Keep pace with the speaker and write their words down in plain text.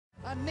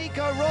And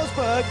Nico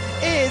Rosberg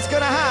is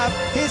going to have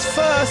his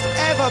first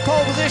ever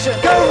pole position.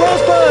 Go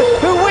Rosberg,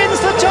 who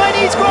wins the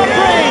Chinese Grand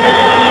Prix!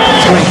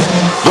 3,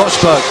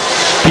 Rosberg,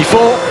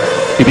 P4,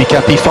 UBK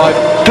P5,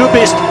 Du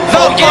bist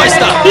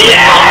Weltmeister!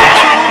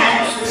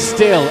 Yeah!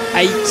 Still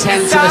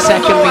 8/10 of a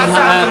second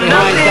behind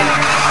that.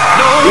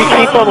 We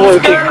keep on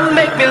working.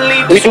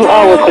 We do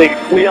our thing.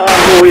 We are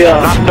who we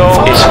are.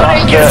 Lando is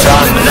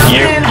faster than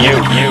you.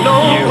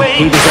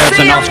 He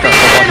deserves an Oscar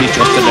for what he's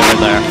just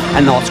delivered there.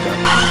 An Oscar.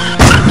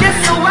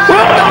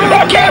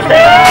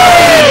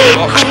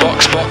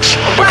 Box.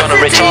 We're going to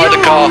retire the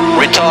car.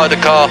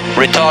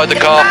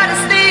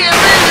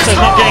 So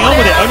not getting on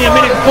with it. Only a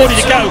minute and 40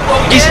 to go.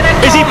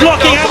 Is he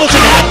blocking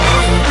Hamilton now?